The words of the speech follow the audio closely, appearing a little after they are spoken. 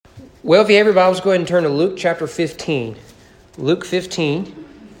Well, if you have your Bibles, go ahead and turn to Luke chapter 15. Luke 15,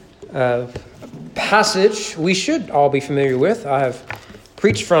 passage we should all be familiar with. I have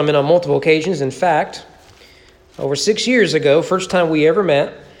preached from it on multiple occasions. In fact, over 6 years ago, first time we ever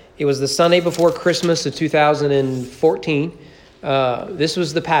met, it was the Sunday before Christmas of 2014. This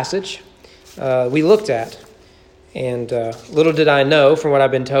was the passage we looked at. And little did I know, from what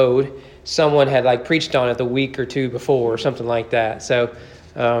I've been told, someone had preached on it the week or two before or something like that. So...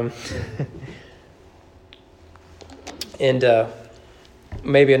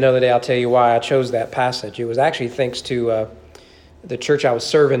 maybe another day I'll tell you why I chose that passage. It was actually thanks to the church I was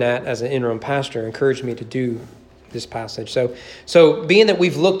serving at as an interim pastor encouraged me to do this passage. So being that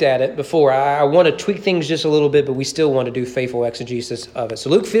we've looked at it before, I want to tweak things just a little bit, but we still want to do faithful exegesis of it. So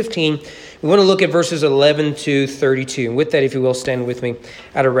Luke 15, we want to look at verses 11 to 32. And with that, if you will, stand with me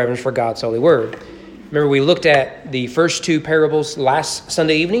out of reverence for God's holy word. Remember, we looked at the first two parables last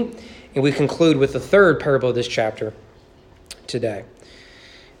Sunday evening, and we conclude with the third parable of this chapter today.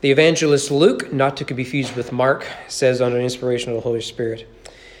 The evangelist Luke, not to be confused with Mark, says under inspiration of the Holy Spirit,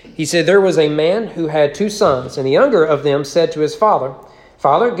 he said, "There was a man who had 2 sons, and the younger of them said to his father,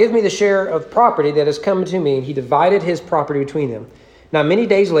 'Father, give me the share of property that has come to me.' And he divided his property between them. Now many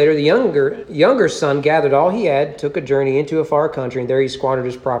days later, the younger son gathered all he had, took a journey into a far country, and there he squandered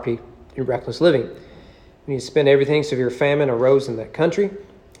his property in reckless living. When he had spent everything, severe famine arose in that country.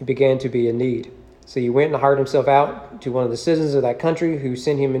 He began to be in need. So he went and hired himself out to one of the citizens of that country, who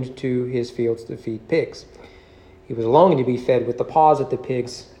sent him into his fields to feed pigs. He was longing to be fed with the pods that the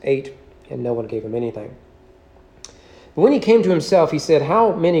pigs ate, and no one gave him anything. But when he came to himself, he said,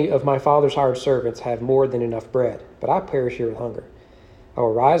 'How many of my father's hired servants have more than enough bread? But I perish here with hunger. I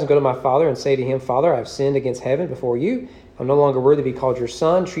will rise and go to my father and say to him, Father, I have sinned against heaven before you. I'm no longer worthy to be called your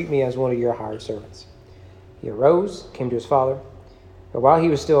son. Treat me as one of your hired servants.' He arose, came to his father. But while he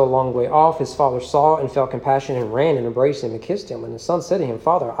was still a long way off, his father saw and felt compassion and ran and embraced him and kissed him. And the son said to him,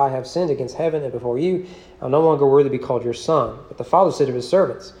 'Father, I have sinned against heaven and before you. I'm no longer worthy to be called your son.' But the father said to his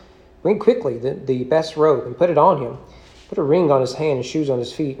servants, 'Bring quickly the best robe and put it on him. Put a ring on his hand and shoes on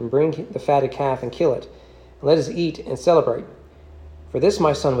his feet, and bring the fatted calf and kill it. And let us eat and celebrate. For this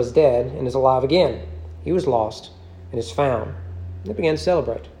my son was dead and is alive again. He was lost and is found.' And they began to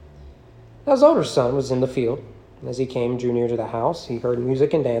celebrate. Now his older son was in the field, and as he came and drew near to the house, he heard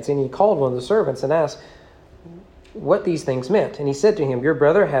music and dancing. He called one of the servants and asked what these things meant. And he said to him, 'Your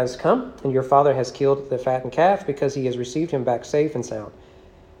brother has come, and your father has killed the fattened calf, because he has received him back safe and sound.'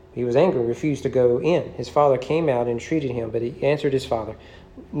 He was angry and refused to go in. His father came out and entreated him, but he answered his father,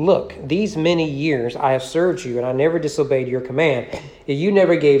 'Look, these many years I have served you, and I never disobeyed your command. Yet you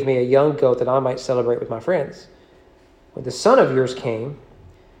never gave me a young goat that I might celebrate with my friends. When the son of yours came,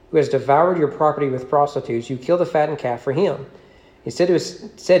 who has devoured your property with prostitutes, you killed the fattened calf for him.' He said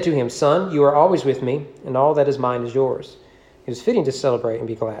to him, 'Son, you are always with me, and all that is mine is yours.' It was fitting to celebrate and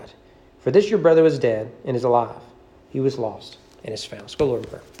be glad. For this your brother was dead and is alive. He was lost and is found." Let's go, Lord, in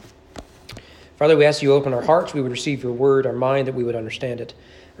prayer. Father, we ask you to open our hearts, we would receive your word, our mind that we would understand it,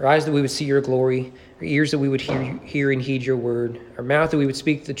 our eyes that we would see your glory, our ears that we would hear and heed your word, our mouth that we would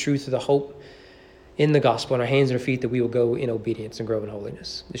speak the truth of the hope in the gospel, and our hands and our feet that we will go in obedience and grow in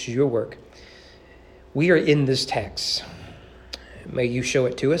holiness. This is your work. We are in this text. May you show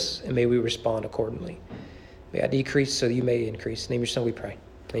it to us, and may we respond accordingly. May I decrease so that you may increase. In the name of your son we pray.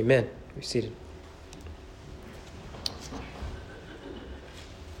 Amen. Be seated.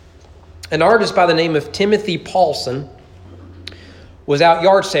 An artist by the name of Timothy Paulson was out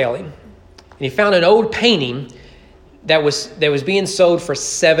yard sailing, and he found an old painting that was being sold for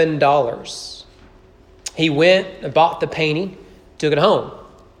 $7. He went and bought the painting, took it home.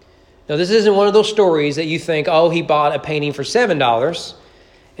 Now, this isn't one of those stories that you think, oh, he bought a painting for $7,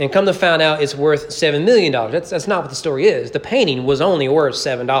 and come to find out it's worth $7 million. That's not what the story is. The painting was only worth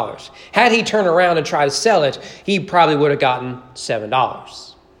 $7. Had he turned around and tried to sell it, he probably would have gotten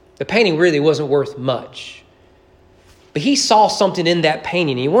 $7. The painting really wasn't worth much. But he saw something in that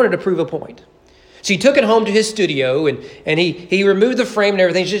painting, and he wanted to prove a point. So he took it home to his studio, and he removed the frame and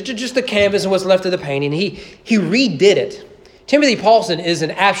everything, just the canvas and what's left of the painting. He redid it. Timothy Paulson is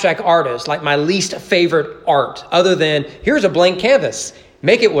an abstract artist, like my least favorite art, other than here's a blank canvas.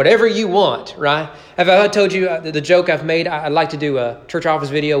 Make it whatever you want, right? Have I told you the joke I've made? I'd like to do a church office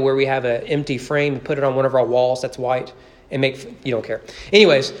video where we have an empty frame and put it on one of our walls that's white and you don't care.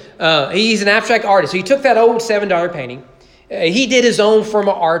 Anyways, he's an abstract artist. So he took that old $7 painting. He did his own form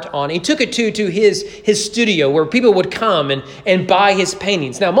of art on it. He took it to his studio where people would come and buy his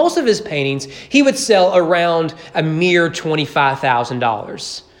paintings. Now, most of his paintings, he would sell around a mere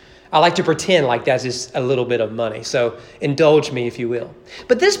 $25,000. I like to pretend like that's just a little bit of money. So indulge me, if you will.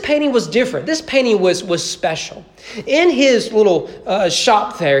 But this painting was different. This painting was special. In his little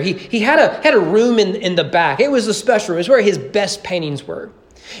shop there, he had a room in the back. It was a special room. It was where his best paintings were.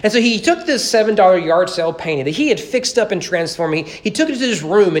 And so he took this $7 yard sale painting that he had fixed up and transformed. He took it to this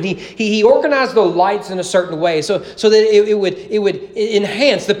room and he organized the lights in a certain way so that it would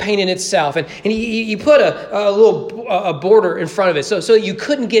enhance the painting itself. And he put a little border in front of it so you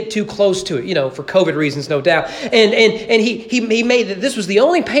couldn't get too close to it, for COVID reasons, no doubt. And he made that this was the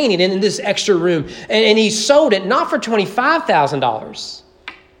only painting in this extra room. And he sold it not for $25,000,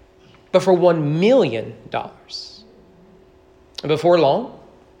 but for $1 million. And before long,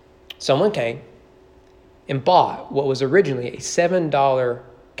 someone came and bought what was originally a $7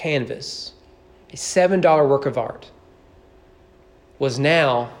 canvas, a $7 work of art, was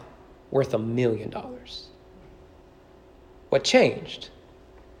now worth $1 million. What changed?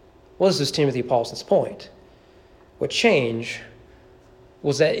 Well, this is Timothy Paulson's point. What changed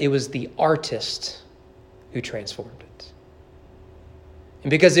was that it was the artist who transformed it.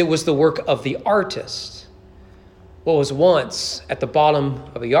 And because it was the work of the artist, what was once at the bottom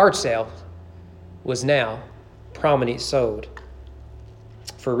of a yard sale was now prominently sold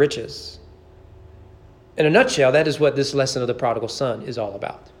for riches. In a nutshell, that is what this lesson of the prodigal son is all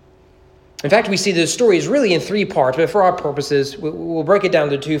about. In fact, we see this story is really in 3 parts, but for our purposes, we'll break it down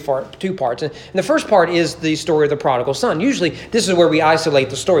to two parts. And the first part is the story of the prodigal son. Usually, this is where we isolate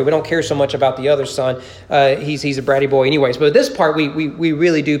the story. We don't care so much about the other son. He's a bratty boy anyways. But this part, we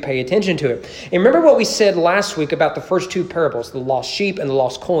really do pay attention to it. And remember what we said last week about the first 2 parables, the lost sheep and the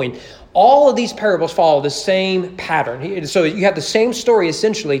lost coin. All of these parables follow the same pattern. So you have the same story,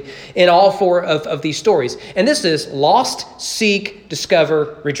 essentially, in all 4 of these stories. And this is lost, seek,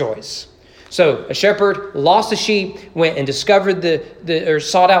 discover, rejoice. So a shepherd lost a sheep, went and discovered or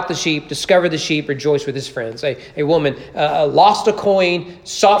sought out the sheep, discovered the sheep, rejoiced with his friends. A woman lost a coin,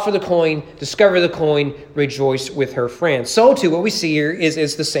 sought for the coin, discovered the coin, rejoiced with her friends. So too, what we see here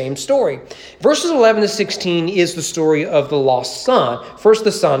is the same story. Verses 11 to 16 is the story of the lost son. First,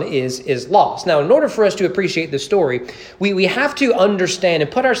 the son is lost. Now, in order for us to appreciate the story, we have to understand and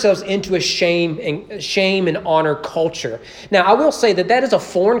put ourselves into a shame and honor culture. Now, I will say that is a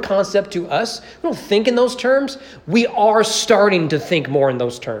foreign concept to us. We don't think in those terms. We are starting to think more in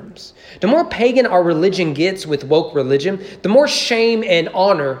those terms. The more pagan our religion gets with woke religion, the more shame and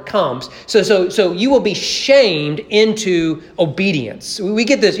honor comes. So you will be shamed into obedience. We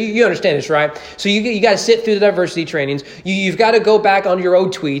get this. You understand this, right? So you got to sit through the diversity trainings. You've got to go back on your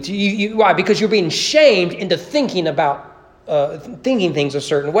old tweets. Why? Because you're being shamed into thinking things a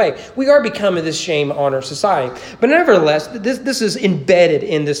certain way. We are becoming this shame-honor society. But nevertheless, this is embedded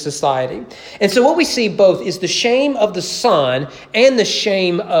in this society. And so what we see both is the shame of the son and the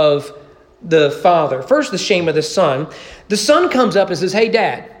shame of the father. First, the shame of the son. The son comes up and says, "Hey,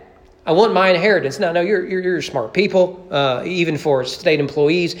 Dad, I want my inheritance." Now, you're smart people, even for state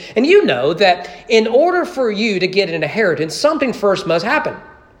employees. And you know that in order for you to get an inheritance, something first must happen.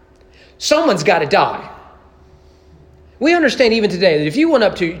 Someone's got to die. We understand even today that if you went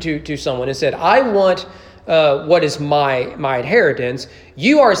up to someone and said, "I want what is my inheritance,"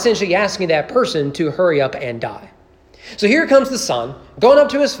 you are essentially asking that person to hurry up and die. So here comes the son going up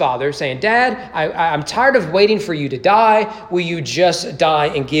to his father saying, "Dad, I'm tired of waiting for you to die. Will you just die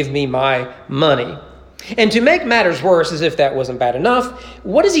and give me my money?" And to make matters worse, as if that wasn't bad enough,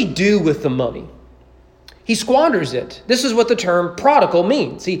 what does he do with the money? He squanders it. This is what the term prodigal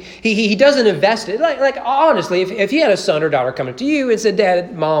means. He doesn't invest it. Like honestly, if you had a son or daughter come up to you and said,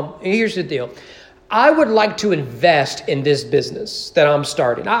 "Dad, Mom, here's the deal. I would like to invest in this business that I'm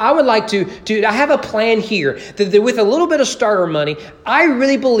starting. I would like to I have a plan here that with a little bit of starter money, I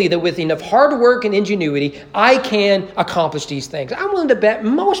really believe that with enough hard work and ingenuity, I can accomplish these things." I'm willing to bet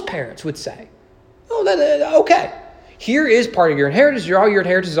most parents would say, "Oh, okay. Here is part of your inheritance. All your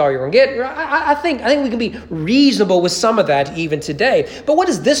inheritance is all you're going to get." I think we can be reasonable with some of that even today. But what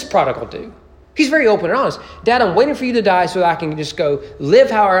does this prodigal do? He's very open and honest. "Dad, I'm waiting for you to die so that I can just go live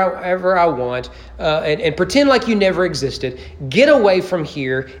however I want and pretend like you never existed. Get away from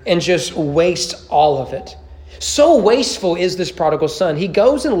here and just waste all of it." So wasteful is this prodigal son. He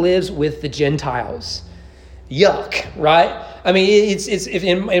goes and lives with the Gentiles. Yuck, right? I mean, it's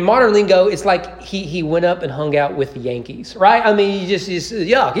in modern lingo, it's like he went up and hung out with the Yankees, right? I mean, you just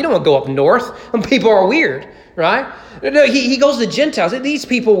yuck. You don't want to go up north. People are weird, right? No, he goes to the Gentiles. These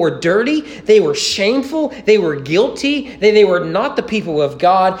people were dirty. They were shameful. They were guilty. They were not the people of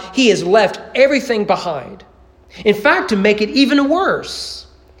God. He has left everything behind. In fact, to make it even worse,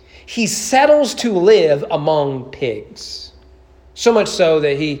 he settles to live among pigs. So much so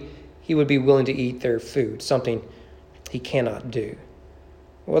that he he would be willing to eat their food, something he cannot do.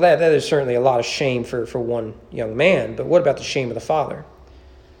 Well, that is certainly a lot of shame for one young man, but what about the shame of the father?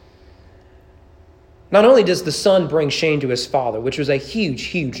 Not only does the son bring shame to his father, which was a huge,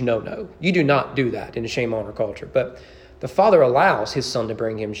 huge no-no. You do not do that in a shame-honor culture, but the father allows his son to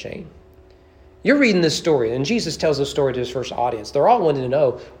bring him shame. You're reading this story, and Jesus tells this story to his first audience. They're all wanting to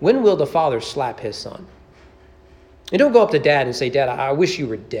know, when will the father slap his son? And don't go up to dad and say, Dad, I wish you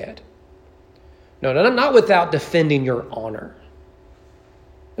were dead. No, not without defending your honor.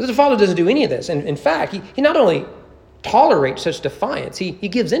 Because the father doesn't do any of this. And in fact, he not only tolerates such defiance, he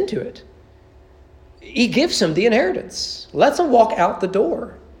gives into it. He gives him the inheritance. Lets him walk out the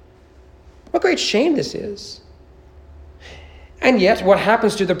door. What great shame this is. And yet, what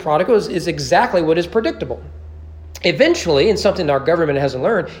happens to the prodigal is exactly what is predictable. Eventually, and something our government hasn't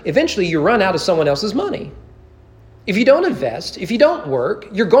learned, eventually you run out of someone else's money. If you don't invest, if you don't work,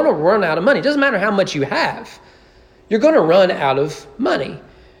 you're going to run out of money. It doesn't matter how much you have. You're going to run out of money.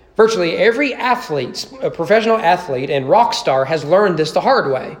 Virtually every athlete, a professional athlete and rock star has learned this the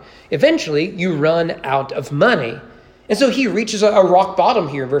hard way. Eventually, you run out of money. And so he reaches a rock bottom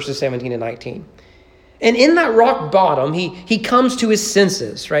here in verses 17 and 19. And in that rock bottom, he comes to his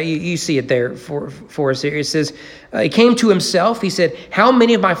senses, right? You see it there for us here. It says, he came to himself. He said, how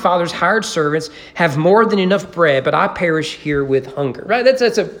many of my father's hired servants have more than enough bread, but I perish here with hunger, right?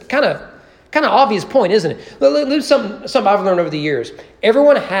 That's a kind of obvious point, isn't it? Look, something I've learned over the years.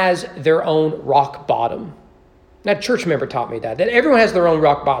 Everyone has their own rock bottom. That church member taught me that everyone has their own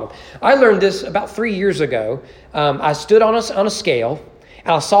rock bottom. I learned this about 3 years ago. I stood on a scale,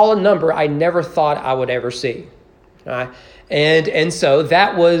 and I saw a number I never thought I would ever see. And so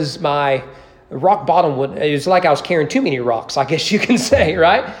that was my rock bottom. It was like I was carrying too many rocks, I guess you can say,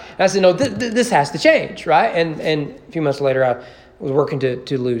 right? And I said, no, this has to change, right? And a few months later, I was working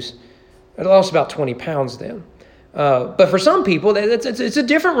to lose. I lost about 20 pounds then. But for some people, it's a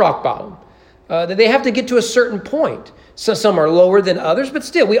different rock bottom. They have to get to a certain point. So some are lower than others, but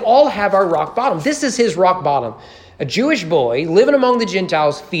still, we all have our rock bottom. This is his rock bottom. A Jewish boy living among the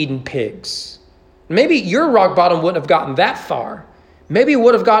Gentiles feeding pigs. Maybe your rock bottom wouldn't have gotten that far. Maybe it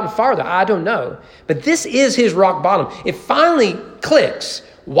would have gotten farther. I don't know. But this is his rock bottom. It finally clicks.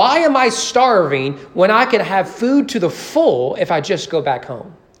 Why am I starving when I can have food to the full if I just go back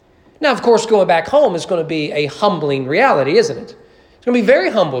home? Now, of course, going back home is going to be a humbling reality, isn't it? It's going to be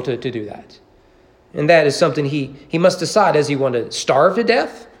very humble to do that. And that is something he must decide. Does he want to starve to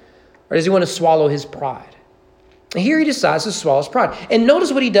death, or does he want to swallow his pride? And here he decides to swallow his pride. And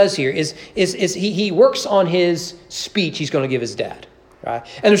notice what he does here is he works on his speech he's going to give his dad. Right?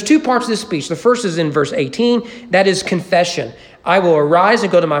 And there's two parts of this speech. The first is in verse 18. That is confession. I will arise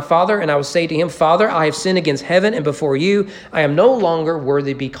and go to my father, and I will say to him, Father, I have sinned against heaven and before you. I am no longer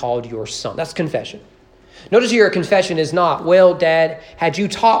worthy to be called your son. That's confession. Notice here, a confession is not, well, Dad, had you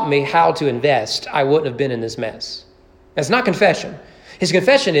taught me how to invest, I wouldn't have been in this mess. That's not confession. His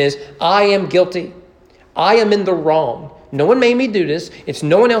confession is, I am guilty. I am in the wrong. No one made me do this. It's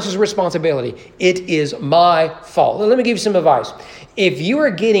no one else's responsibility. It is my fault. Let me give you some advice. If you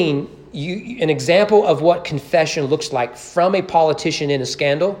are getting an example of what confession looks like from a politician in a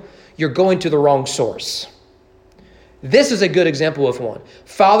scandal, you're going to the wrong source. This is a good example of one.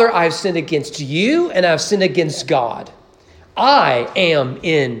 Father, I have sinned against you and I have sinned against God. I am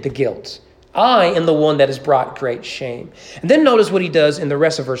in the guilt. I am the one that has brought great shame. And then notice what he does in the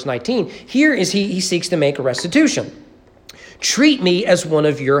rest of verse 19. Here is he seeks to make a restitution. Treat me as one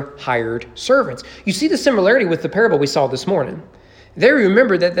of your hired servants. You see the similarity with the parable we saw this morning. There,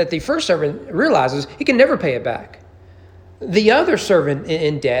 remember that the first servant realizes he can never pay it back. The other servant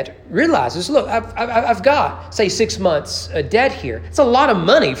in debt realizes, look, I've got, say, 6 months debt here. It's a lot of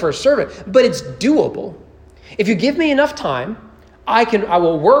money for a servant, but it's doable. If you give me enough time, I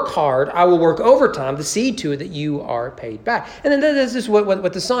will work hard. I will work overtime to see to it that you are paid back. And then this is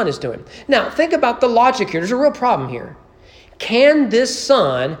what the son is doing. Now, think about the logic here. There's a real problem here. Can this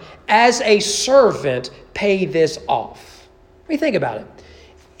son, as a servant, pay this off? What do you think about it?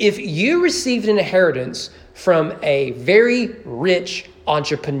 If you received an inheritance from a very rich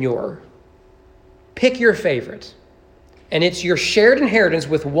entrepreneur, pick your favorite, and it's your shared inheritance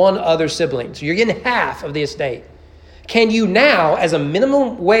with one other sibling. So you're getting half of the estate. Can you now, as a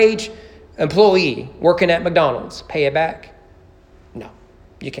minimum wage employee working at McDonald's, pay it back? No,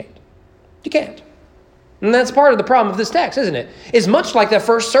 you can't. You can't. And that's part of the problem of this text, isn't it? It's much like that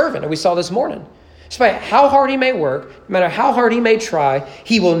first servant that we saw this morning. Despite how hard he may work, no matter how hard he may try,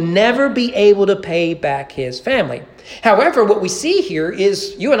 he will never be able to pay back his family. However, what we see here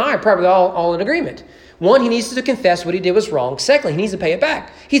is you and I are probably all in agreement. One, he needs to confess what he did was wrong. Secondly, he needs to pay it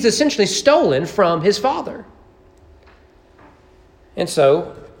back. He's essentially stolen from his father. And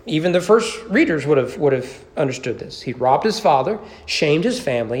so even the first readers would have understood this. He robbed his father, shamed his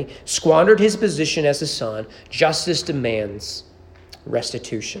family, squandered his position as a son. Justice demands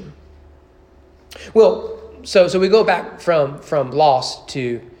restitution. Well, so we go back from loss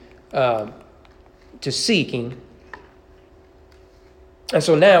to seeking. And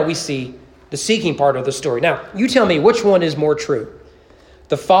so now we see the seeking part of the story. Now, you tell me which one is more true.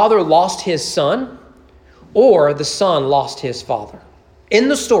 The father lost his son, or the son lost his father. In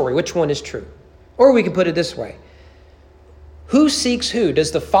the story, which one is true? Or we could put it this way. Who seeks who?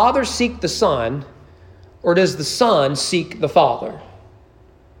 Does the father seek the son, or does the son seek the father?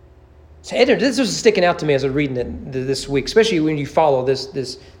 So this was sticking out to me as I was reading it this week, especially when you follow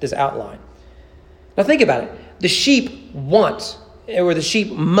this outline. Now think about it. The sheep want, or the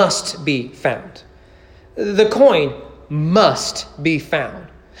sheep must be found. The coin must be found.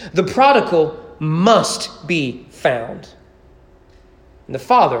 The prodigal must be found. And the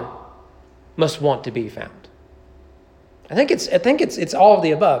father must want to be found. I think it's all of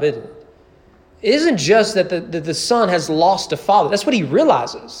the above, isn't it? It isn't just that the son has lost a father. That's what he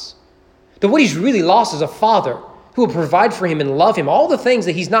realizes. That what he's really lost is a father who will provide for him and love him. All the things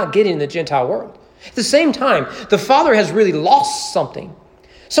that he's not getting in the Gentile world. At the same time, the father has really lost something.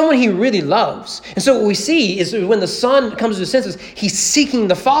 Someone he really loves. And so what we see is when the son comes to his senses, he's seeking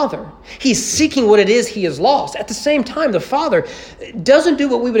the father. He's seeking what it is he has lost. At the same time, the father doesn't do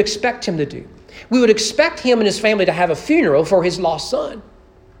what we would expect him to do. We would expect him and his family to have a funeral for his lost son.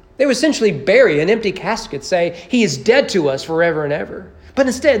 They would essentially bury an empty casket, say, he is dead to us forever and ever. But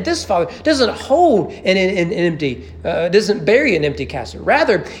instead, this father doesn't hold doesn't bury an empty casket.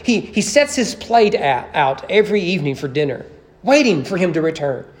 Rather, he sets his plate out every evening for dinner, waiting for him to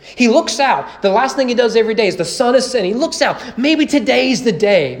return. He looks out. The last thing he does every day is the sun is setting. He looks out. Maybe today's the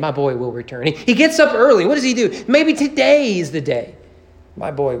day my boy will return. He gets up early. What does he do? Maybe today is the day my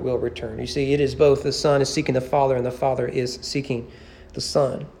boy will return. You see, it is both the son is seeking the father and the father is seeking the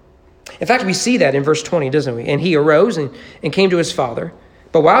son. In fact, we see that in verse 20, doesn't we? And he arose and came to his father.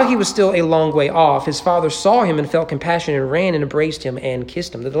 But while he was still a long way off, his father saw him and felt compassion and ran and embraced him and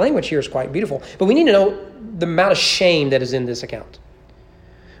kissed him. The language here is quite beautiful. But we need to know the amount of shame that is in this account.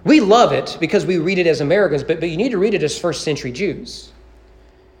 We love it because we read it as Americans, but you need to read it as first century Jews.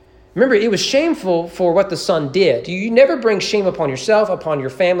 Remember, it was shameful for what the son did. You never bring shame upon yourself, upon your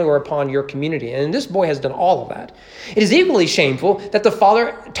family, or upon your community. And this boy has done all of that. It is equally shameful that the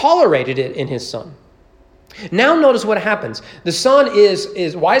father tolerated it in his son. Now notice what happens. The son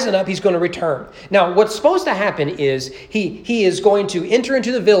is wising up. He's going to return. Now, what's supposed to happen is he is going to enter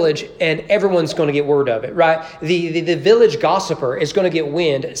into the village and everyone's going to get word of it, right? The village gossiper is going to get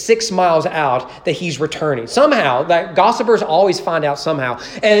wind 6 miles out that he's returning. Somehow, that gossipers always find out somehow.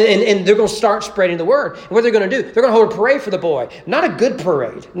 And they're going to start spreading the word. And what they're going to do, they're going to hold a parade for the boy. Not a good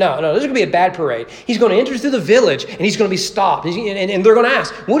parade. No, this is going to be a bad parade. He's going to enter through the village and he's going to be stopped. And they're going to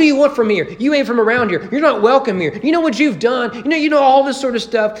ask, what do you want from here? You ain't from around here. You're not welcome here. You know what you've done. You know all this sort of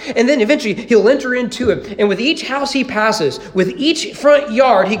stuff. And then eventually he'll enter into it. And with each house he passes, with each front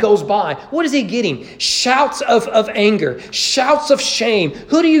yard he goes by, what is he getting? Shouts of anger, shouts of shame.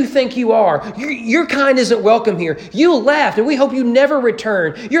 Who do you think you are? Your kind isn't welcome here. You left and we hope you never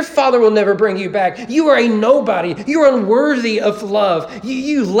return. Your father will never bring you back. You are a nobody. You're unworthy of love.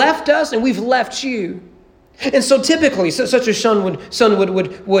 You left us and we've left you. And so typically, such a son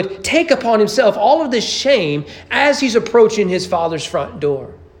would take upon himself all of this shame as he's approaching his father's front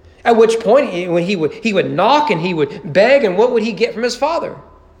door. At which point, when he would knock and he would beg, and what would he get from his father?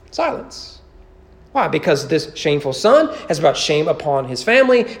 Silence. Why? Because this shameful son has brought shame upon his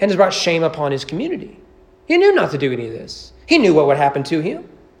family and has brought shame upon his community. He knew not to do any of this. He knew what would happen to him.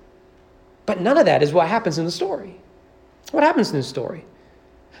 But none of that is what happens in the story. What happens in the story?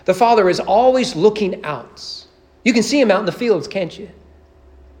 The father is always looking out. You can see him out in the fields, can't you?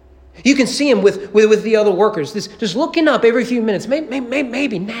 You can see him with the other workers, just looking up every few minutes.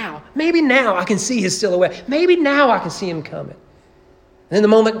 Maybe now I can see his silhouette. Maybe now I can see him coming. And then the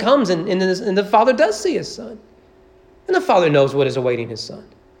moment comes and the father does see his son. And the father knows what is awaiting his son.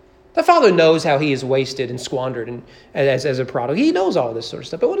 The father knows how he is wasted and squandered and as a prodigal. He knows all this sort of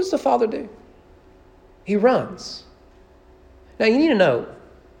stuff. But what does the father do? He runs. Now you need to know,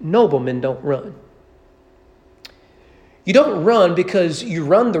 noblemen don't run. You don't run because you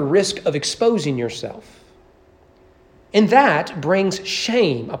run the risk of exposing yourself. And that brings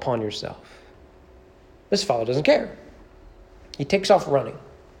shame upon yourself. This father doesn't care. He takes off running.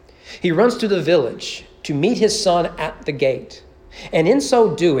 He runs to the village to meet his son at the gate. And in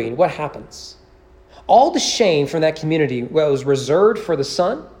so doing, what happens? all the shame from that community, what was reserved for the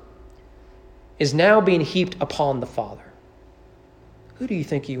son, is now being heaped upon the father. Who do you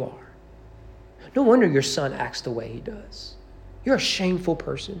think you are? No wonder your son acts the way he does. You're a shameful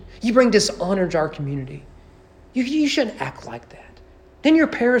person. You bring dishonor to our community. You shouldn't act like that. Didn't your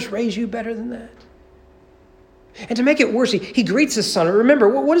parents raise you better than that? And to make it worse, he greets his son. Remember,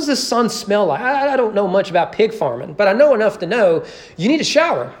 what does the son smell like? I don't know much about pig farming, but I know enough to know you need a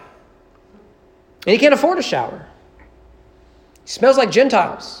shower. And he can't afford a shower. He smells like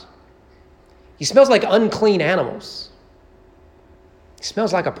Gentiles. He smells like unclean animals. He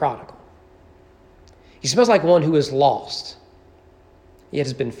smells like a prodigal. He smells like one who is lost, yet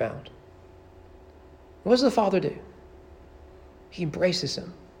has been found. What does the father do? He embraces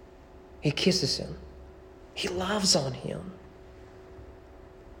him. He kisses him. He loves on him.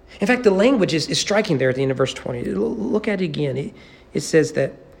 In fact, the language is striking there at the end of verse 20. Look at it again. It says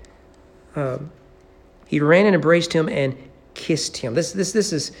that he ran and embraced him and kissed him. This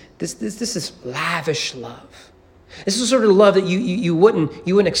is lavish love. This is the sort of love that you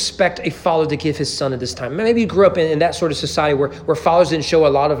wouldn't expect a father to give his son at this time. Maybe you grew up in that sort of society where fathers didn't show a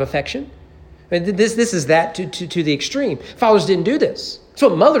lot of affection. I mean, this is that to the extreme. Fathers didn't do this. That's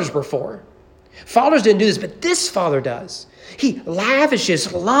what mothers were for. Fathers didn't do this, but this father does. He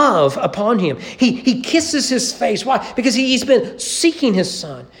lavishes love upon him. He kisses his face. Why? Because he's been seeking his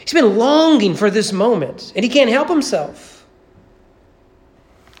son. He's been longing for this moment, and he can't help himself.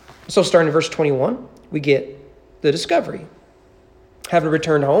 So starting in verse 21, we get the discovery. Having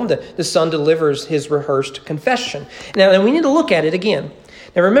returned home, the son delivers his rehearsed confession. Now, we need to look at it again.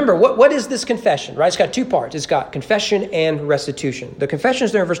 Now, remember, what is this confession, right? It's got two parts. It's got confession and restitution. The confession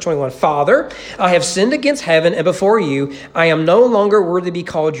is there in verse 21. Father, I have sinned against heaven and before you. I am no longer worthy to be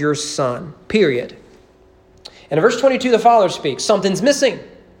called your son, period. And in verse 22, the father speaks. Something's missing.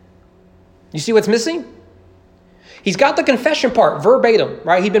 You see what's missing? He's got the confession part verbatim,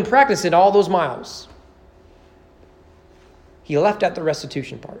 right? He'd been practicing all those miles. He left out the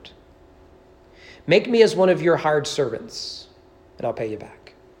restitution part. Make me as one of your hired servants, and I'll pay you back.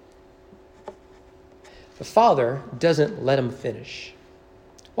 The father doesn't let him finish.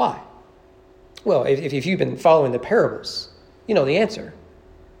 Why? Well, if you've been following the parables, you know the answer.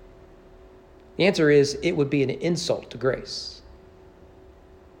 The answer is it would be an insult to grace.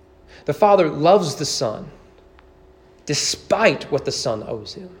 The father loves the son despite what the son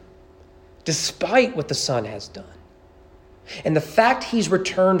owes him, despite what the son has done. And the fact he's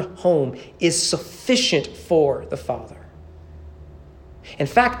returned home is sufficient for the father. In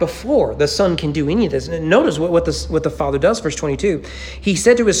fact, before the son can do any of this, and notice what the father does, verse 22. He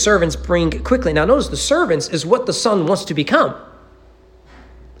said to his servants, bring quickly. Now notice the servants is what the son wants to become.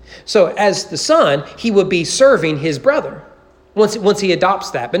 So as the son, he would be serving his brother once he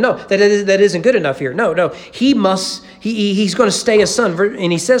adopts that. But no, that isn't good enough here. No, he's going to stay a son.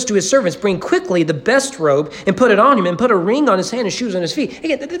 And he says to his servants, bring quickly the best robe and put it on him and put a ring on his hand and shoes on his feet.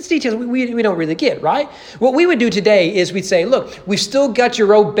 Again, that's details we don't really get, right? What we would do today is we'd say, look, we've still got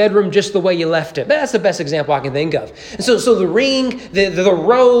your old bedroom just the way you left it. That's the best example I can think of. And so the ring, the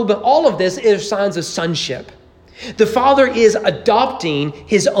robe, all of this is signs of sonship. The father is adopting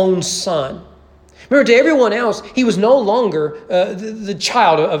his own son. Remember, to everyone else, he was no longer the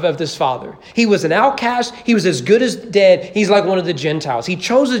child of this father. He was an outcast. He was as good as dead. He's like one of the Gentiles. He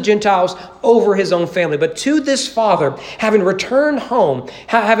chose the Gentiles over his own family. But to this father, having returned home,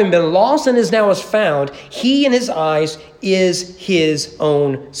 having been lost and is now found, he in his eyes is his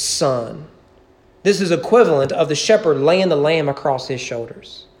own son. This is equivalent of the shepherd laying the lamb across his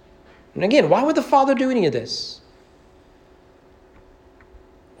shoulders. And again, why would the father do any of this?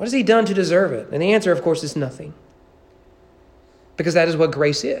 What has he done to deserve it? And the answer, of course, is nothing. Because that is what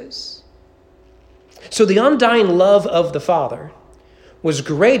grace is. So the undying love of the Father was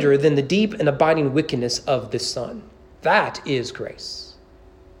greater than the deep and abiding wickedness of the Son. That is grace.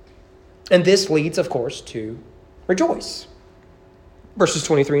 And this leads, of course, to rejoice. Verses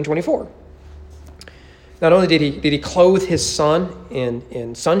 23 and 24. Not only did he clothe his son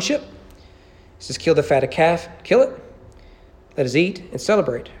in sonship, he says, kill the fatted calf, kill it. Let us eat and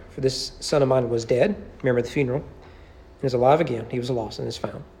celebrate, for this son of mine was dead. Remember the funeral. And is alive again. He was lost and is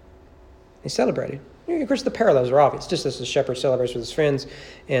found. They celebrated. Of course, the parallels are obvious. Just as the shepherd celebrates with his friends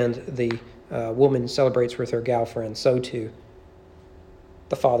and the woman celebrates with her gal friend, so too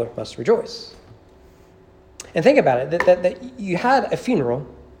the father must rejoice. And think about it, that you had a funeral,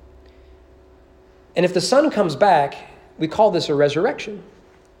 and if the son comes back, we call this a resurrection.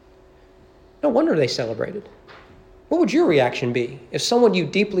 No wonder they celebrated. What would your reaction be if someone you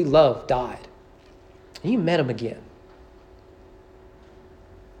deeply loved died and you met him again?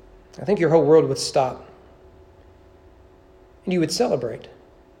 I think your whole world would stop. And you would celebrate.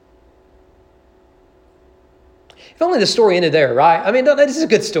 If only the story ended there, right? I mean, this is a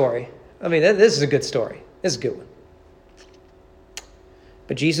good story. This is a good story. This is a good one.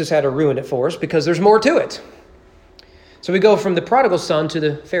 But Jesus had to ruin it for us because there's more to it. So we go from the prodigal son to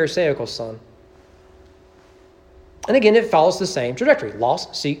the Pharisaical son. And again, it follows the same trajectory.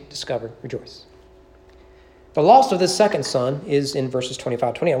 Lost, seek, discover, rejoice. The loss of this second son is in verses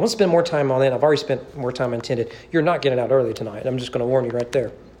 25, 28. I want to spend more time on that. I've already spent more time intended. You're not getting out early tonight. I'm just going to warn you right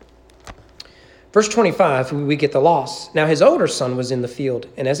there. Verse 25, we get the loss. Now his older son was in the field,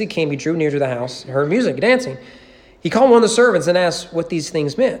 and as he came, he drew near to the house, heard music, dancing. He called one of the servants and asked what these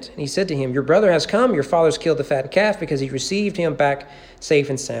things meant. And he said to him, your brother has come, your father's killed the fattened calf because he received him back safe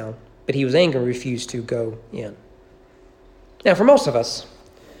and sound. But he was angry and refused to go in. Now for most of us,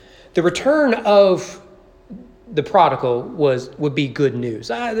 the return of the prodigal would be good news.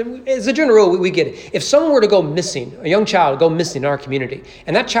 As a general rule, we get it. If someone were to go missing, a young child go missing in our community,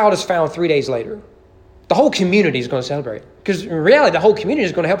 and that child is found 3 days later, the whole community is going to celebrate. Because in reality, the whole community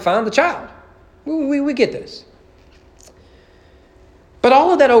is going to help find the child. We get this. But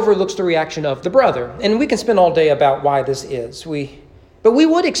all of that overlooks the reaction of the brother. And we can spend all day about why this is. But we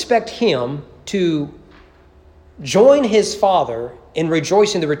would expect him to join his father in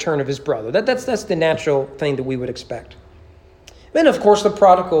rejoicing the return of his brother. That's the natural thing that we would expect. Then, of course,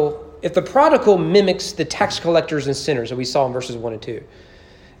 if the prodigal mimics the tax collectors and sinners that we saw in verses 1 and 2,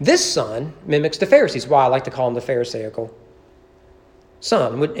 this son mimics the Pharisees. Why I like to call him the Pharisaical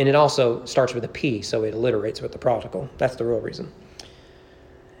son. And it also starts with a P, so it alliterates with the prodigal. That's the real reason.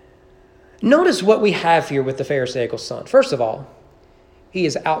 Notice what we have here with the Pharisaical son. First of all, he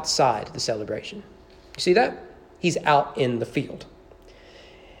is outside the celebration. You see that? He's out in the field.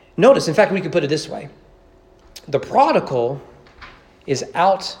 Notice, in fact, we could put it this way. The prodigal is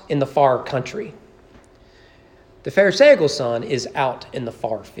out in the far country. The Pharisaical son is out in the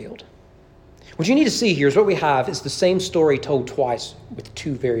far field. What you need to see here is what we have is the same story told twice with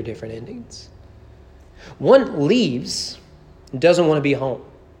two very different endings. One leaves and doesn't want to be home.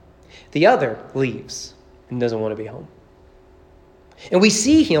 The other leaves and doesn't want to be home. And we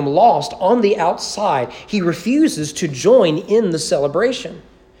see him lost on the outside. He refuses to join in the celebration.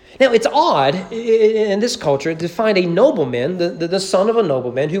 Now, it's odd in this culture to find a nobleman, the son of a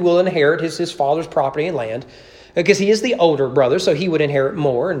nobleman, who will inherit his father's property and land, because he is the older brother, so he would inherit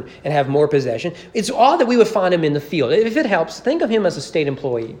more and have more possession. It's odd that we would find him in the field. If it helps, think of him as a state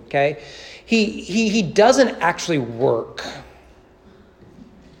employee, okay? He doesn't actually work.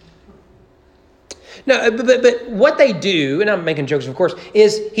 No, but what they do, and I'm making jokes, of course,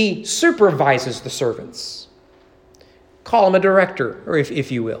 is he supervises the servants. Call him a director, or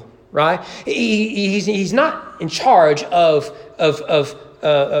if you will, right? He's not in charge of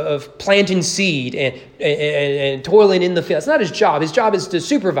planting seed and toiling in the field. It's not his job. His job is to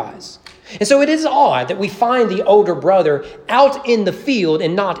supervise. And so it is odd that we find the older brother out in the field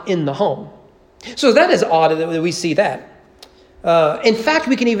and not in the home. So that is odd that we see that. In fact,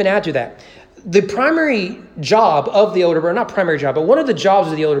 we can even add to that. The primary job of the older brother, not primary job, but one of the jobs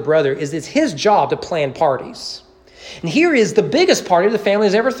of the older brother is it's his job to plan parties. And here is the biggest party the family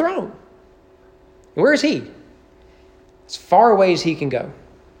has ever thrown. And where is he? As far away as he can go.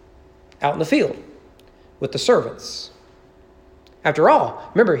 Out in the field with the servants. After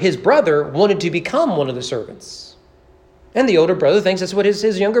all, remember, his brother wanted to become one of the servants. And the older brother thinks that's what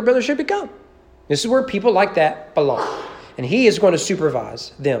his younger brother should become. This is where people like that belong. And he is going to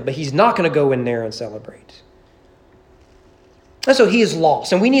supervise them, but he's not going to go in there and celebrate. And so he is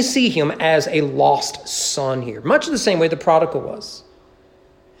lost. And we need to see him as a lost son here, much the same way the prodigal was.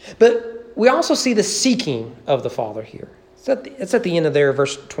 But we also see the seeking of the father here. It's at the end of there,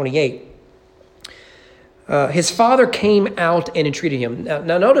 verse 28. His father came out and entreated him.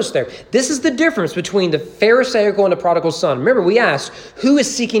 Now notice there, this is the difference between the Pharisaical and the prodigal son. Remember, we asked, who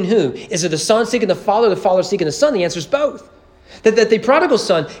is seeking who? Is it the son seeking the father seeking the son? The answer is both. That the prodigal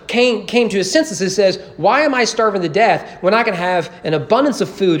son came to his senses and says, why am I starving to death when I can have an abundance of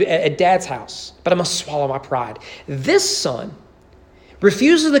food at dad's house? But I must swallow my pride. This son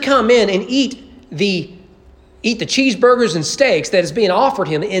refuses to come in and eat the cheeseburgers and steaks that is being offered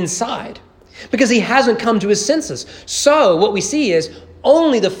him inside, because he hasn't come to his senses. So what we see is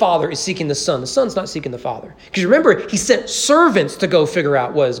only the father is seeking the son. The son's not seeking the father. Because remember, he sent servants to go figure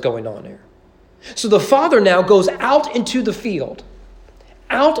out what is going on there. So the father now goes out into the field,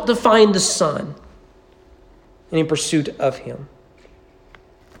 out to find the son, and in pursuit of him.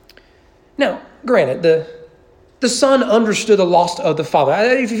 Now, granted, the son understood the loss of the father.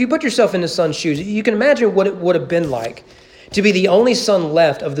 If you put yourself in the son's shoes, you can imagine what it would have been like to be the only son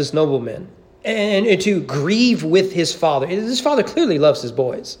left of this nobleman, and to grieve with his father. His father clearly loves his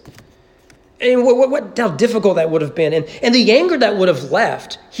boys. And how difficult that would have been. And the anger that would have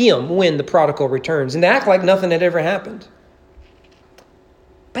left him when the prodigal returns, and to act like nothing had ever happened.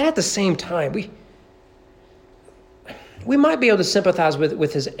 But at the same time, we might be able to sympathize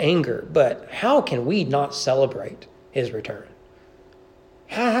with his anger, but how can we not celebrate his return?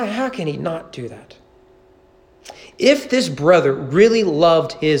 How can he not do that? If this brother really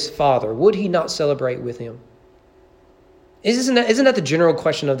loved his father, would he not celebrate with him? Isn't that the general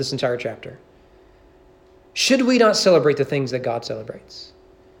question of this entire chapter? Should we not celebrate the things that God celebrates?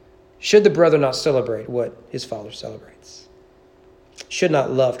 Should the brother not celebrate what his father celebrates? Should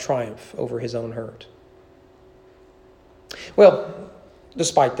not love triumph over his own hurt? Well,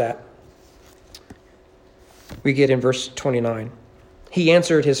 despite that, we get in verse 29. He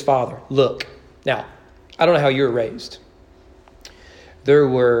answered his father, "Look." Now, I don't know how you were raised. There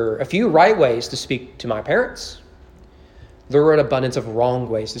were a few right ways to speak to my parents. There were an abundance of wrong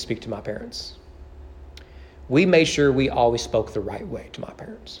ways to speak to my parents. We made sure we always spoke the right way to my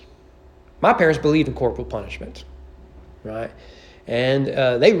parents. My parents believed in corporal punishment, right? And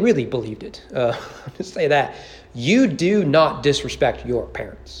they really believed it. To say that, you do not disrespect your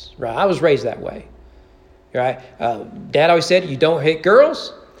parents, right? I was raised that way, right? Dad always said, you don't hit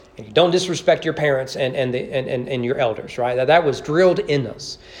girls, and you don't disrespect your parents and your elders, right? That was drilled in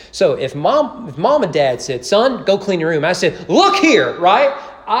us. So if mom and dad said, "Son, go clean your room," I said, "Look here," right?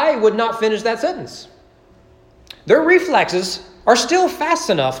 I would not finish that sentence. Their reflexes are still fast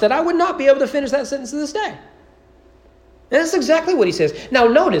enough that I would not be able to finish that sentence to this day. And that's exactly what he says. Now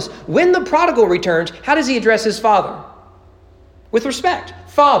notice, when the prodigal returns, how does he address his father? With respect.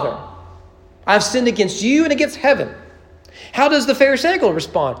 "Father, I've sinned against you and against heaven." How does the Pharisaical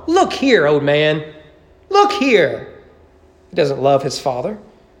respond? "Look here, old man. Look here." He doesn't love his father.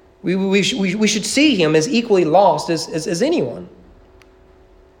 We should see him as equally lost as anyone.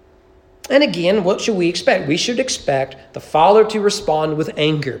 And again, what should we expect? We should expect the father to respond with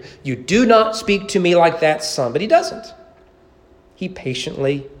anger. "You do not speak to me like that, son." But he doesn't. He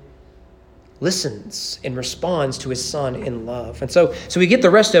patiently listens and responds to his son in love. And so we get the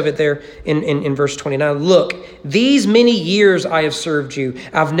rest of it there in verse 29. "Look, these many years I have served you.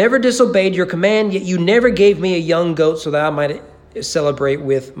 I've never disobeyed your command, yet you never gave me a young goat so that I might celebrate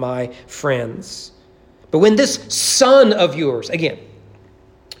with my friends. But when this son of yours," again,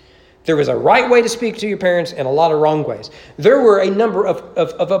 there was a right way to speak to your parents and a lot of wrong ways. There were a number of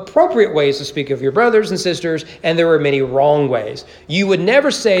appropriate ways to speak of your brothers and sisters, and there were many wrong ways. You would never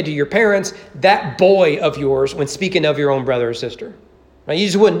say to your parents, "that boy of yours," when speaking of your own brother or sister. Right? You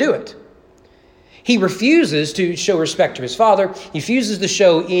just wouldn't do it. He refuses to show respect to his father. He refuses to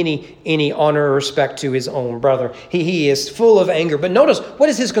show any honor or respect to his own brother. He is full of anger. But notice, what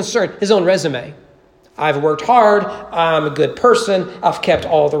is his concern? His own resume. "I've worked hard. I'm a good person. I've kept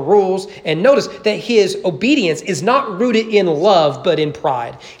all the rules." And notice that his obedience is not rooted in love, but in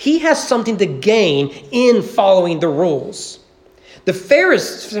pride. He has something to gain in following the rules. The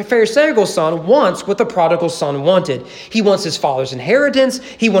Pharisaical son wants what the prodigal son wanted. He wants his father's inheritance.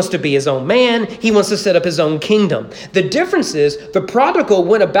 He wants to be his own man. He wants to set up his own kingdom. The difference is the prodigal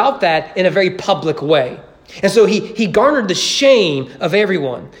went about that in a very public way. And so he garnered the shame of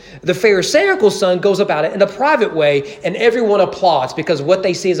everyone. The Pharisaical son goes about it in a private way, and everyone applauds because what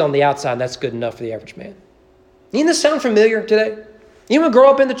they see is on the outside, and that's good enough for the average man. Doesn't this sound familiar today? You grow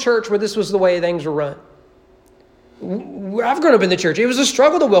up in the church where this was the way things were run. I've grown up in the church. It was a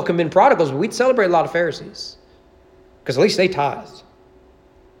struggle to welcome in prodigals, but we'd celebrate a lot of Pharisees because at least they tithed.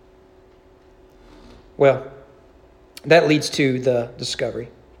 Well, that leads to the discovery.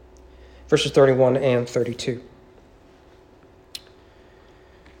 Verses 31 and 32.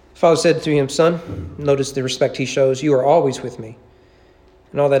 Father said to him, "Son," notice the respect he shows, "you are always with me,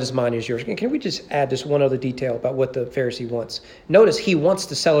 and all that is mine is yours." Can we just add this one other detail about what the Pharisee wants? Notice he wants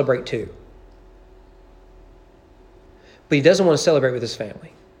to celebrate too. But he doesn't want to celebrate with his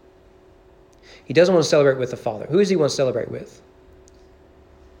family. He doesn't want to celebrate with the Father. Who does he want to celebrate with?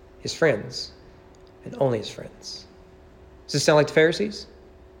 His friends, and only his friends. Does this sound like the Pharisees?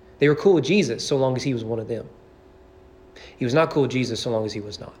 They were cool with Jesus so long as he was one of them. He was not cool with Jesus so long as he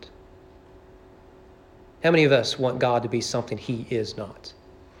was not. How many of us want God to be something he is not?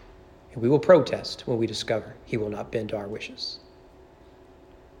 And we will protest when we discover he will not bend to our wishes.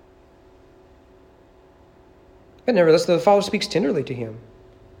 But nevertheless, the Father speaks tenderly to him.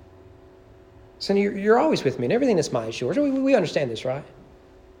 Son, you're always with me, and everything that's mine is yours. We understand this, right?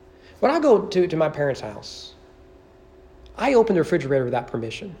 When I go to my parents' house, I open the refrigerator without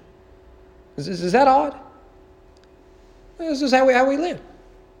permission. Is that odd? This is how we live.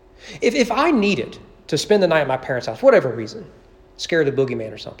 If I needed to spend the night at my parents' house, for whatever reason, scared of the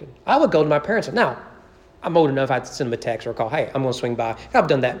boogeyman or something, I would go to my parents' house. Now, I'm old enough, I'd send them a text or a call. Hey, I'm going to swing by. I've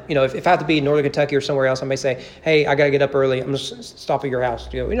done that. If I have to be in Northern Kentucky or somewhere else, I may say, hey, I got to get up early. I'm going to stop at your house.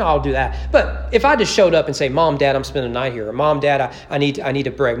 I'll do that. But if I just showed up and say, Mom, Dad, I'm spending the night here. Or Mom, Dad, I need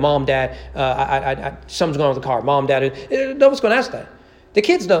a break. Mom, Dad, something's going on with the car. Mom, Dad, no one's going to ask that. The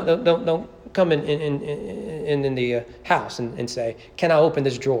kids don't come in the house and say, can I open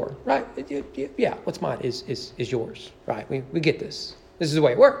this drawer? Right? Yeah, what's mine is yours. Right? We get this. This is the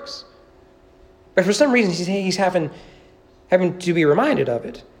way it works. But for some reason, he's having to be reminded of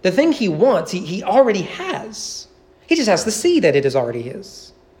it. The thing he wants, he already has. He just has to see that it is already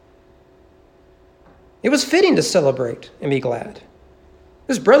his. It was fitting to celebrate and be glad.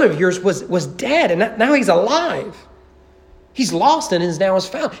 This brother of yours was dead, and now he's alive. He's lost and now is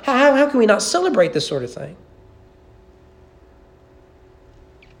found. How can we not celebrate this sort of thing?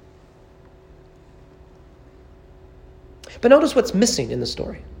 But notice what's missing in the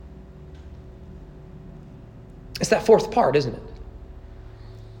story. It's that fourth part, isn't it?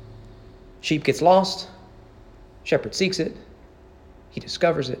 Sheep gets lost. Shepherd seeks it. He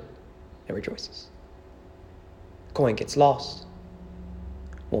discovers it and rejoices. Coin gets lost.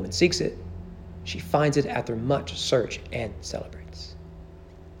 Woman seeks it. She finds it after much search and celebrates.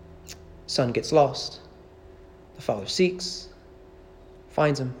 Son gets lost. The father seeks,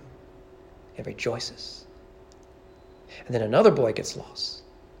 finds him, and rejoices. And then another boy gets lost.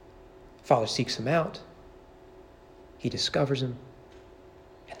 Father seeks him out. He discovers him,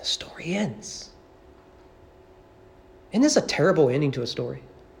 and the story ends. Isn't this a terrible ending to a story?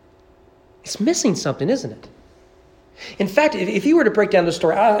 It's missing something, isn't it? In fact, if you were to break down the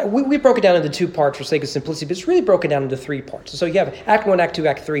story, we broke it down into 2 parts for sake of simplicity, but it's really broken down into 3 parts. So you have Act 1, Act 2,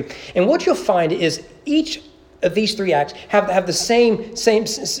 Act 3. And what you'll find is each of these 3 acts have the same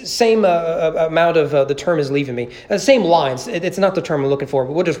amount of, the term is leaving me, same lines. It's not the term I'm looking for,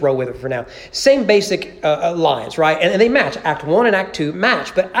 but we'll just roll with it for now. Same basic lines, right? And they match. Act 1 and Act 2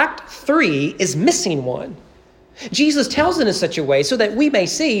 match, but Act 3 is missing one. Jesus tells it in such a way so that we may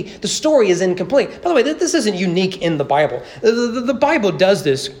see the story is incomplete. By the way, this isn't unique in the Bible. The Bible does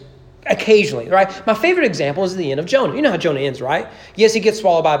this occasionally, right? My favorite example is the end of Jonah. You know how Jonah ends, right? Yes, he gets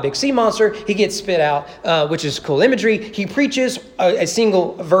swallowed by a big sea monster. He gets spit out, which is cool imagery. He preaches a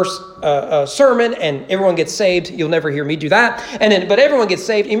single verse sermon, and everyone gets saved. You'll never hear me do that. But everyone gets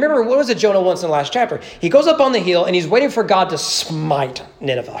saved. You remember, what was it Jonah once in the last chapter? He goes up on the hill, and he's waiting for God to smite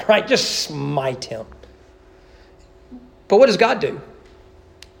Nineveh, right? Just smite him. But what does God do?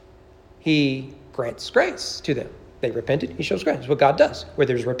 He grants grace to them. They repented, he shows grace. That's what God does. Where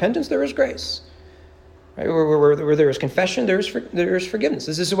there's repentance, there is grace. Right? Where there is confession, there is forgiveness.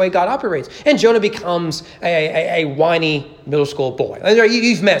 This is the way God operates. And Jonah becomes a whiny middle school boy.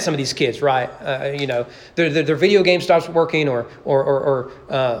 You've met some of these kids, right? Their video game stops working, or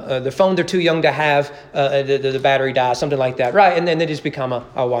the phone they're too young to have, the battery dies, something like that, right? And then they just become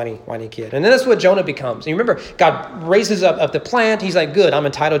a whiny kid. And then that's what Jonah becomes. And you remember, God raises up the plant. He's like, good, I'm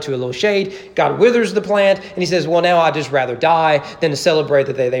entitled to a little shade. God withers the plant, and he says, well, now I'd just rather die than to celebrate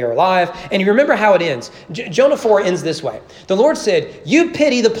that they are alive. And you remember how it ends. Jonah 4 ends this way. The Lord said, you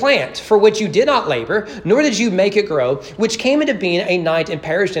pity the plant for which you did not labor, nor did you make it grow, which came into being a night and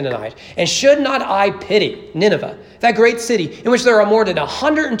perished in a night. And should not I pity Nineveh, that great city in which there are more than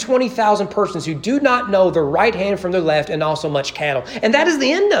 120,000 persons who do not know their right hand from their left, and also much cattle. And that is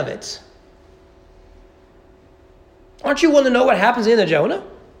the end of it. Aren't you willing to know what happens in the Jonah?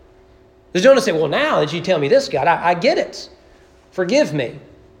 Does Jonah say, well, now that you tell me this, God, I get it. Forgive me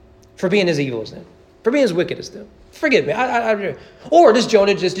for being as evil as them, for being as wicked as them. Forgive me. Or does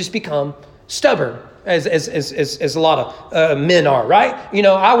Jonah just become stubborn, as a lot of men are, right?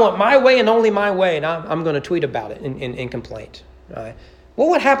 I want my way and only my way, and I'm going to tweet about it in complaint. Right? Well,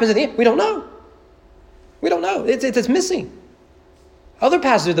 what happens at the end? We don't know. We don't know. It's missing. Other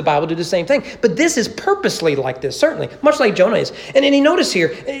passages of the Bible do the same thing. But this is purposely like this, certainly, much like Jonah is. And you notice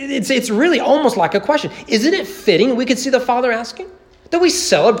here, it's really almost like a question. Isn't it fitting, we could see the Father asking, that we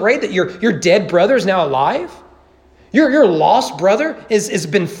celebrate that your dead brother is now alive? Your lost brother has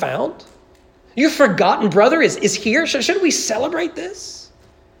been found? Your forgotten brother is here? Should we celebrate this?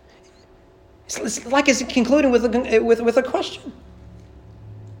 It's like it's concluding with a question.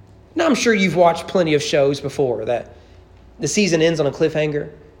 Now, I'm sure you've watched plenty of shows before that the season ends on a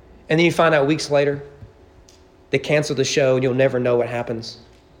cliffhanger, and then you find out weeks later they cancel the show and you'll never know what happens.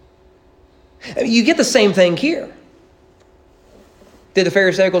 I mean, you get the same thing here. Did the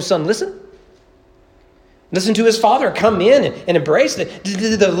Pharisaical son listen? Listen to his father come in and embrace it.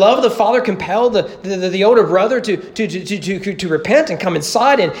 Did the love of the father compel the older brother to repent and come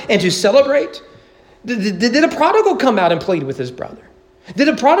inside and to celebrate? Did a prodigal come out and plead with his brother? Did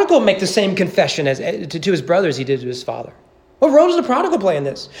a prodigal make the same confession to his brother as he did to his father? What role does the prodigal play in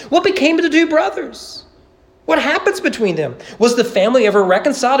this? What became of the two brothers? What happens between them? Was the family ever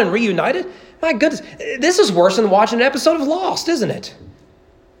reconciled and reunited? My goodness, this is worse than watching an episode of Lost, isn't it?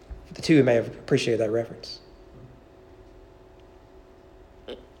 The two may have appreciated that reference.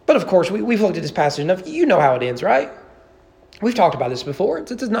 But of course, we've looked at this passage enough. You know how it ends, right? We've talked about this before.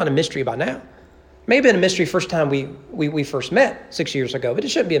 It's not a mystery by now. Maybe been a mystery first time we first met 6 years ago, but it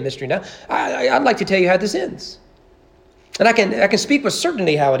shouldn't be a mystery now. I'd like to tell you how this ends. And I can speak with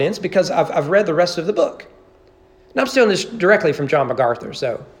certainty how it ends because I've read the rest of the book. And I'm stealing this directly from John MacArthur,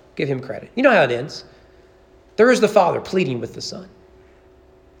 so give him credit. You know how it ends. There is the father pleading with the son.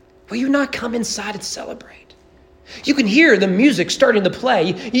 Will you not come inside and celebrate? You can hear the music starting to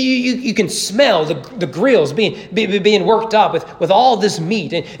play. You can smell the grills being worked up with all this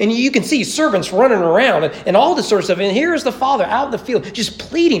meat. And you can see servants running around and all this sort of stuff. And here's the father out in the field just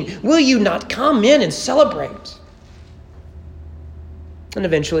pleading, will you not come in and celebrate? And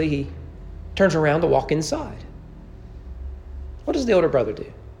eventually he turns around to walk inside. What does the older brother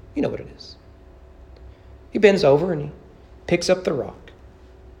do? You know what it is. He bends over and he picks up the rock.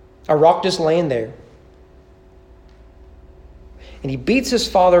 A rock just laying there. And he beats his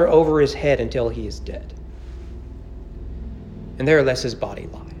father over his head until he is dead. And there lets his body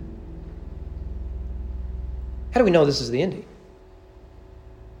lie. How do we know this is the ending?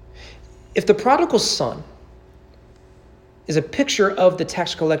 If the prodigal son is a picture of the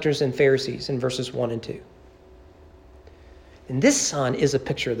tax collectors and Pharisees in verses 1 and 2, then this son is a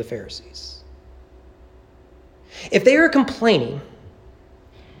picture of the Pharisees. If they are complaining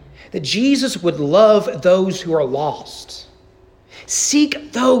that Jesus would love those who are lost,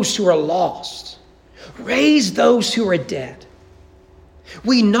 seek those who are lost, raise those who are dead,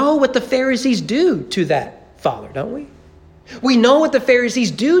 we know what the Pharisees do to that father, don't we? We know what the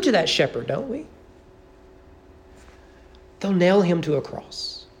Pharisees do to that shepherd, don't we? They'll nail him to a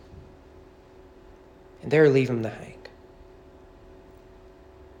cross and there leave him to hang.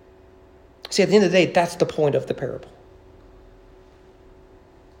 See, at the end of the day, that's the point of the parable.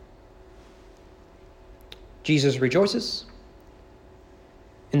 Jesus rejoices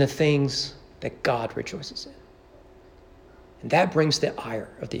in the things that God rejoices in. And that brings the ire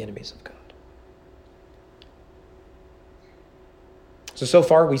of the enemies of God. So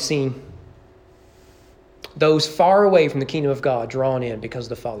far we've seen those far away from the kingdom of God drawn in because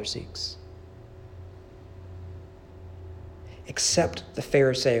the Father seeks. Except the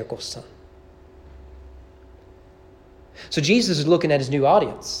Pharisaical son. So Jesus is looking at his new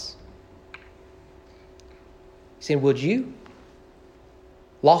audience. He's saying, would you,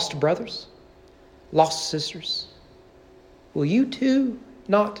 lost brothers, lost sisters, will you too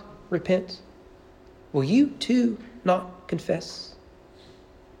not repent? Will you too not confess?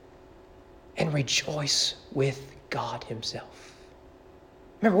 And rejoice with God himself.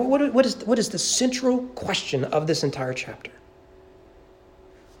 Remember, what is the central question of this entire chapter?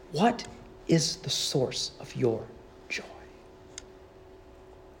 What is the source of your joy?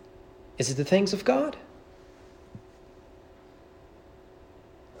 Is it the things of God?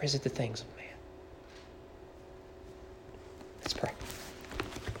 Or is it the things of man?